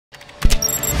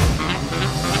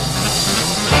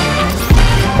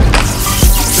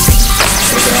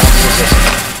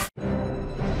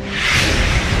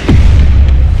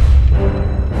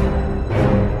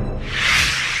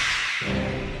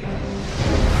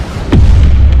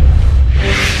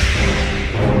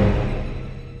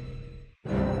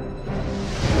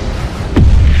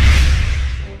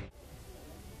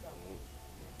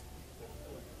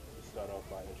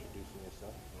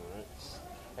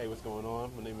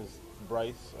is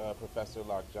Brice, Professor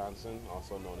Locke Johnson,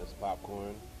 also known as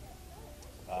Popcorn.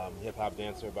 Hip hop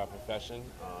dancer by profession,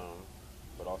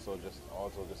 but also just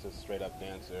a straight up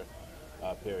dancer.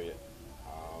 Period.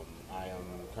 I am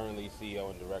currently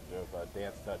CEO and director of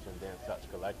Dance Touch and Dance Touch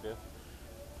Collective.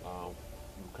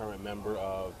 Current member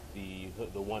of the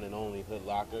one and only Hood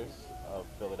Lockers of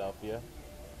Philadelphia,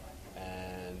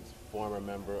 and former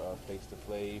member of Face to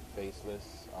Flav,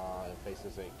 Faceless, and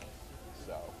Faceless Inc.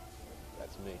 So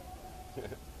that's me.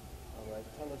 All right,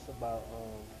 tell us about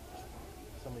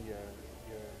some of your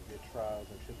trials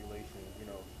and tribulations.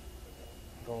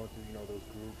 Going through those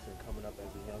groups and coming up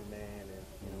as a young man, and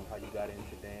how you got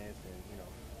into dance and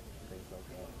things like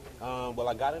that. Well,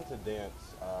 I got into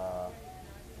dance.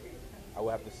 I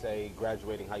would have to say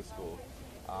graduating high school,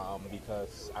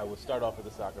 because I would start off as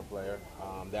a soccer player.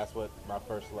 That's what my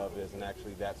first love is, and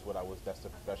actually that's the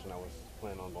profession I was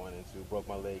planning on going into. Broke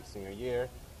my leg senior year,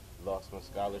 lost my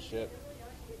scholarship,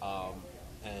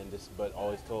 but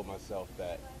always told myself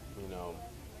that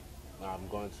I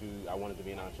wanted to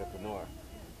be an entrepreneur.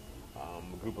 A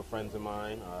group of friends of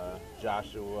mine,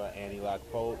 Joshua, Annie Locke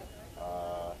Pope,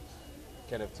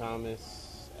 Kenneth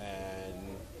Thomas,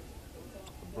 and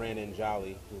Brandon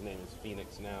Jolly, whose name is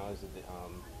Phoenix now,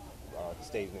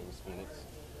 stage name is Phoenix.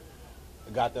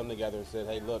 I got them together and said,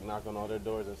 hey, look, knocked on all their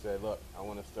doors and said, look, I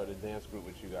want to start a dance group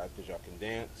with you guys because y'all can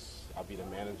dance. I'll be the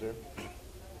manager.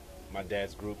 My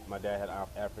dad's group, my dad had an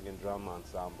African drum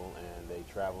ensemble, and they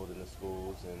traveled in the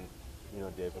schools and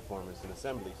did performance and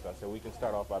assembly. So I said, we can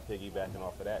start off by piggybacking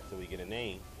off of that so we get a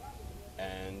name.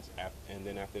 And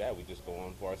then after that, we just go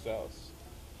on for ourselves.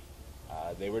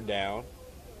 They were down,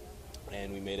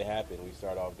 and we made it happen. We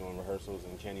started off doing rehearsals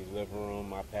in Kenny's living room,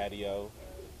 my patio,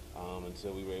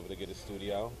 until we were able to get a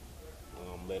studio.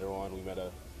 Later on, we met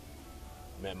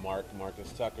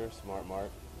Marcus Tucker,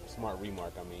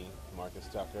 Marcus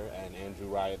Tucker, and Andrew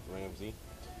Riot Ramsey.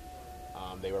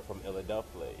 They were from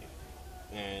Philadelphia,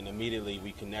 and immediately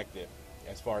we connected.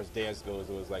 As far as dance goes,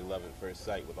 it was like love at first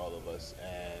sight with all of us,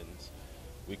 and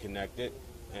we connected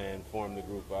and formed the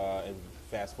group. And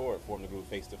fast forward, formed the group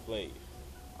Face to Flav,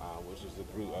 which is a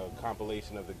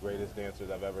compilation of the greatest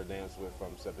dancers I've ever danced with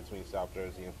from between South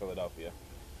Jersey and Philadelphia.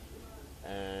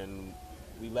 And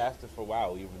we lasted for a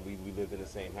while. We lived in the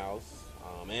same house,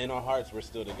 and our hearts were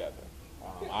still together.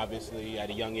 Obviously,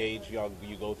 at a young age,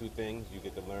 you go through things. You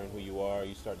get to learn who you are.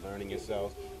 You start learning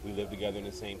yourself. We lived together in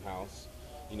the same house.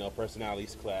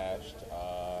 Personalities clashed.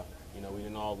 We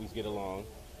didn't always get along.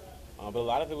 But a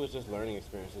lot of it was just learning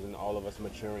experiences and all of us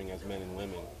maturing as men and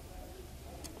women.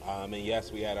 And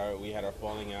yes, we had our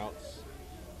falling outs.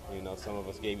 Some of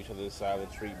us gave each other the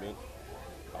silent treatment.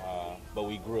 But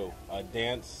we grew.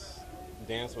 Dance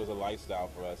was a lifestyle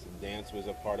for us. And dance was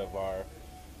a part of our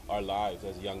lives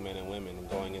as young men and women. And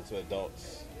going into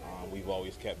adults, we've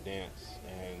always kept dance.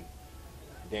 And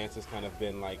dance has kind of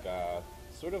been like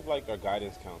sort of like our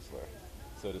guidance counselor,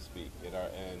 so to speak,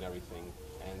 and everything.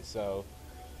 And so,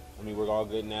 we're all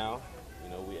good now.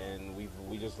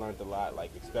 We just learned a lot,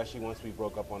 like especially once we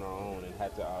broke up on our own and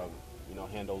had to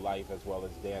handle life as well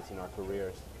as dance in our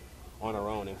careers on our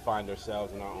own and find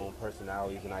ourselves in our own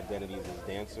personalities and identities as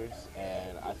dancers.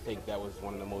 And I think that was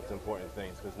one of the most important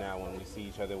things, because now when we see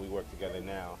each other, we work together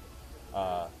now,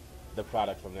 the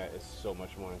product from that is so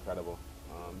much more incredible,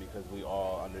 because we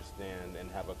all understand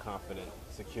and have a confident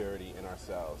security in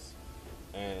ourselves.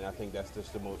 And I think that's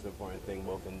just the most important thing,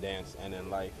 both in dance and in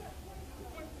life.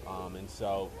 And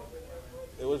so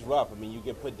it was rough. You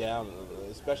get put down,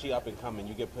 especially up and coming,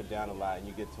 you get put down a lot, and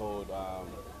you get told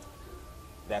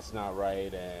that's not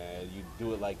right, and you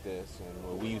do it like this,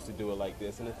 and we used to do it like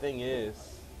this. And the thing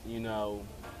is, I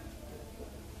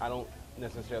don't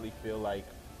necessarily feel like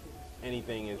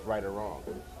anything is right or wrong.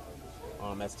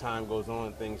 As time goes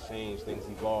on, things change, things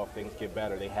evolve, things get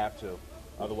better. They have to.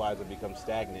 Otherwise, it becomes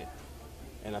stagnant.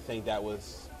 And I think that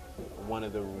was one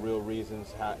of the real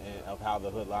reasons of how the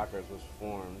Hood Lockers was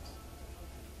formed.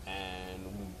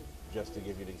 And just to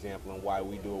give you an example on why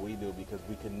we do what we do, because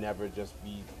we could never just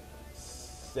be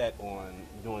set on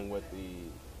doing what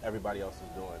everybody else is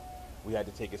doing. We had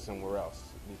to take it somewhere else,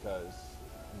 because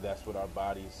that's what our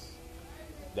bodies,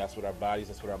 that's what our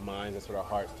minds, that's what our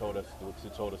hearts told us to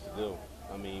do.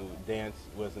 Dance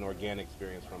was an organic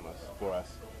experience for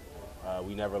us.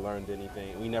 We never learned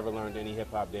anything. We never learned any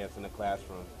hip hop dance in a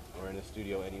classroom or in a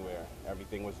studio anywhere.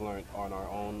 Everything was learned on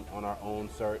our own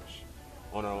search,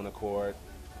 on our own accord.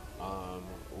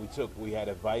 We had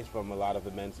advice from a lot of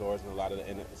the mentors and a lot of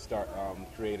the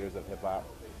creators of hip hop.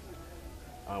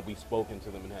 We've spoken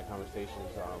to them and had conversations.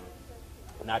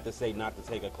 Not to say not to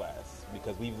take a class,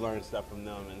 because we've learned stuff from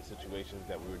them in situations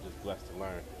that we were just blessed to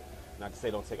learn. not to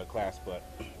say don't take a class, but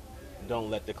don't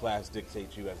let the class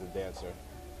dictate you as a dancer.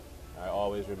 I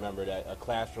always remember that a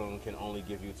classroom can only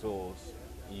give you tools.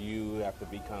 You have to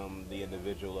become the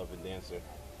individual of a dancer.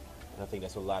 And I think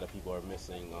that's what a lot of people are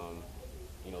missing,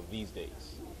 these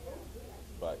days.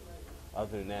 But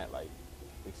other than that, like,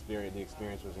 the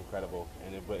experience was incredible,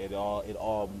 and it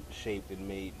all shaped and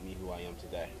made me who I am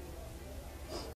today.